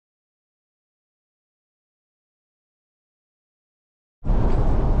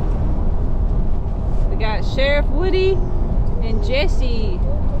Sheriff Woody and Jessie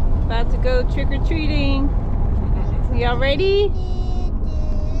about to go trick-or-treating. Y'all ready?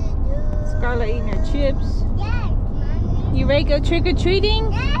 Scarlett eating her chips. You ready to go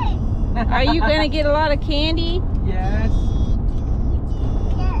trick-or-treating? Are you gonna get a lot of candy? Yes.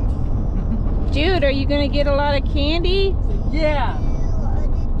 Jude, are you gonna get a lot of candy? Yeah.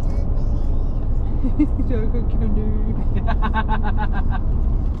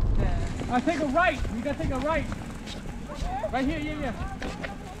 Take a right. You gotta take a right. Right here, yeah.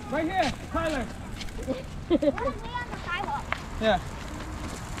 Right here, Tyler. We're way on the sidewalk. Yeah.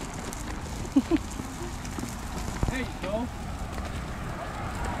 There you go.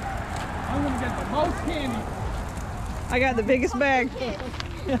 I'm gonna get the most candy. I got the biggest bag.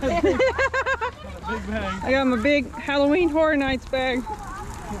 Big bag. I got my big Halloween Horror Nights bag.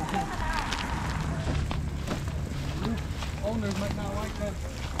 Owners might not like that.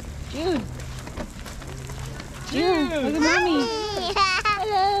 Jude. Jude, look at mommy.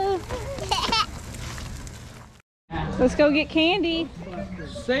 Hello. Let's go get candy.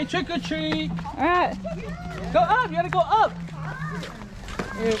 Say trick or treat. All right. Go up. You gotta go up.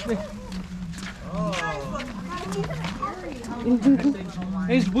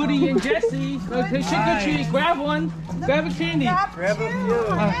 It's Woody and Jessie. Okay, trick or treat. Grab one. Grab a candy. Grab a few.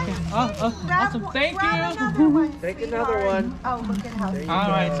 Awesome. Thank you. Take another one. Oh, look at how. All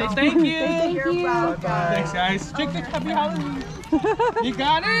right. Say thank you. Thank you. Bye-bye. Thanks, guys. Trick or happy Halloween. You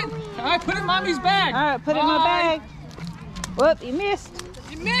got it? All right. Put it in mommy's bag. All right, put it in my bag. Whoop, you missed.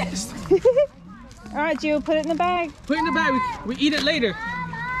 You missed. All right, Jude, put it in the bag. Put it in the bag. We eat it later.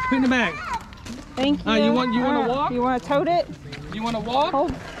 Put it in the bag. Thank you. You want to All right, walk? You want to tote it? You want to walk?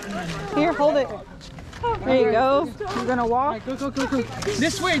 Hold. Here, hold it. There you go. You're gonna All walk. right, go.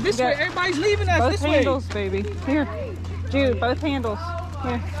 This way. This way. Everybody's leaving us. Both This handles, baby. Here, Jude. Both handles.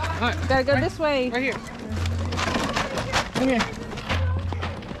 Here. way. All right. Gotta go this way. Right here. Come here.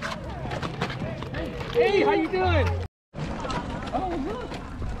 Hey, how you doing? Oh,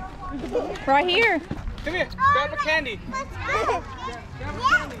 look. Right here. Come here. Grab a candy. Grab a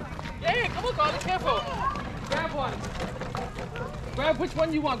candy. Yeah, come on, Carly. Careful. Grab one. Grab which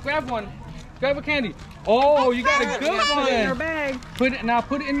one you want. Grab one. Grab a candy. Oh, you got a good Put it in her one. bag. Put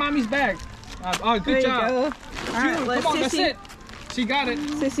it in mommy's bag. Oh, good There job. you go. All right, Jude, let come on, that's Sissy. it. She got it.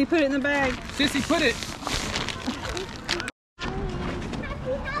 Sissy, put it in the bag. Sissy, put it.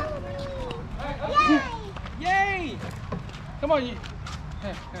 Yay! Come on, you.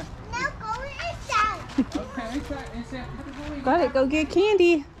 Now go inside. Okay, inside. Got it. Go get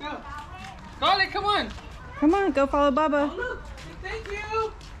candy. Go. Carly, come on. Come on, go follow Bubba. Oh, look. Say thank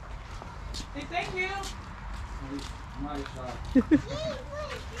you. Say thank you.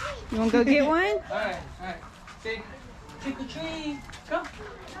 You want to go get one? All right. Say trick or treat. Go. Say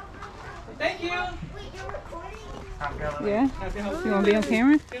thank you. Wait, you're recording? Yeah. Happy You Halloween. want to be on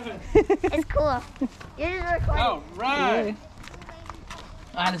camera? It's cool. You're just recording. All right. Yeah.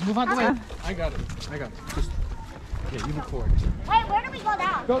 All right, let's move on the way. I got it. Just, yeah, you record. Wait, where do we go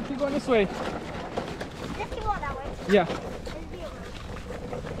down? Keep going this way. Just keep going that way. Yeah.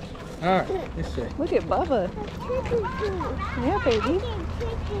 All right, this way. Look at Bubba. Yeah, baby.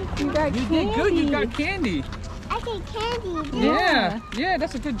 You got You candy. did good. You got candy. I get candy. Yeah,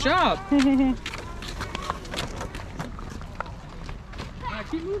 that's a good job. All right,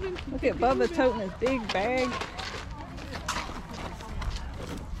 keep moving. Look at Bubba toting his big bag.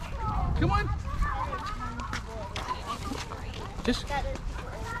 Come on. Just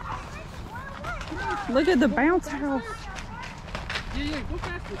Look at the bounce house. yeah, go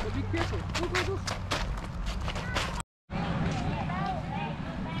faster, but be careful. Go.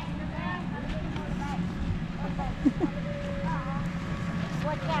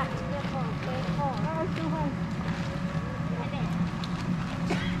 Watch out.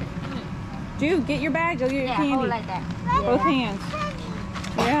 Jude, get your bag. Go get your Yeah, candy. hold like that. Both hands.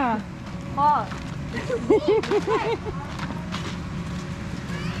 Yeah. Hold.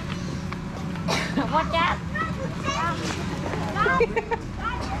 Watch out.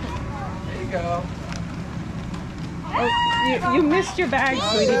 There you go. Oh, you missed your bag,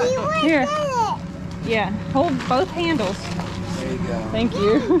 sweetie. Here. Yeah. Hold both handles. There you go. Thank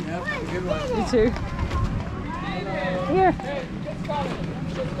you. Yep, good one. You too. Here. Hey, get started.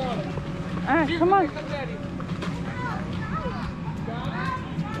 All right, come on. Come, Daddy.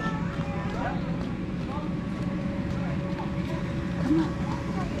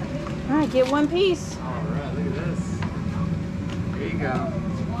 All right, get one piece. All right, look at this. There you go.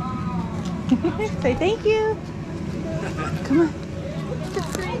 Say thank you. Come on.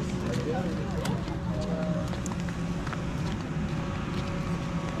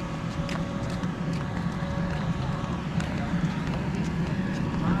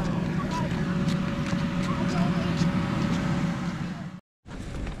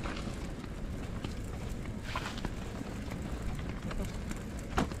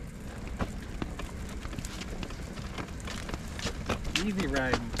 easy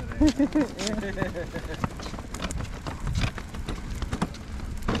riding today.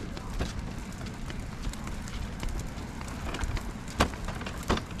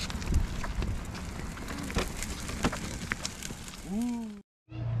 Come on.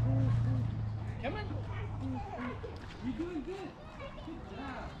 You're doing good.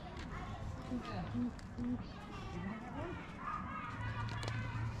 Good job.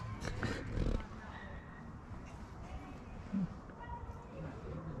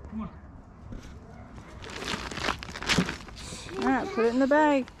 Come on. All right, put it in the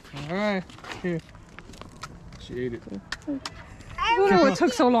bag. All right. Here. She ate it. I don't know what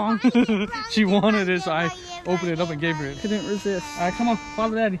took so long. She wanted it, so I opened it up and gave her it. Couldn't resist. All right, come on.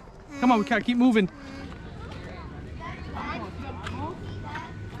 Follow Daddy. Come on, we gotta keep moving.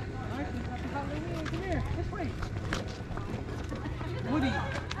 Woody.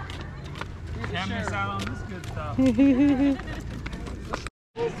 Can't miss out on this good stuff.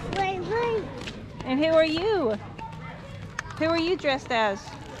 Wait. And who are you? Who are you dressed as?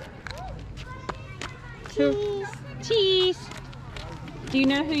 Cheese. Cheese. Do you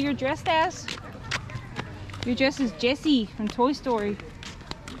know who you're dressed as? You're dressed as Jessie from Toy Story.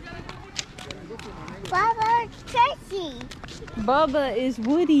 Baba, Jessie. Bubba is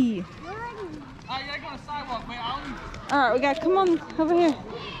Woody. Alright, you gotta go on the sidewalk, man. All right, we got to come on over here.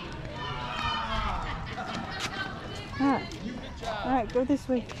 All right, go this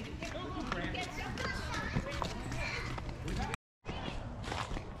way.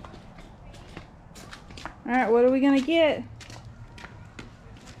 All right, what are we gonna get?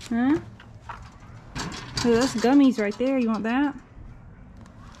 Huh? Oh, that's gummies right there. You want that?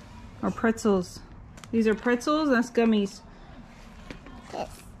 Or pretzels? These are pretzels. That's gummies.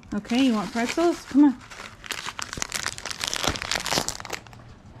 Yes. Okay, you want pretzels? Come on.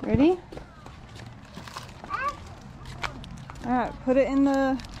 Ready? All right, put it in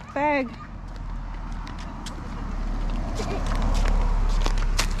the bag.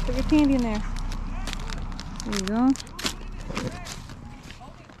 Put your candy in there. There you go.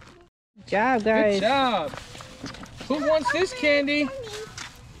 Good job, guys. Good job. Who wants this candy?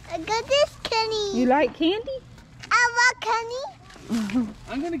 I got this candy. You like candy? I want candy.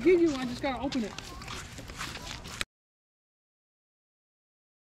 I'm gonna give you one. I just gotta open it.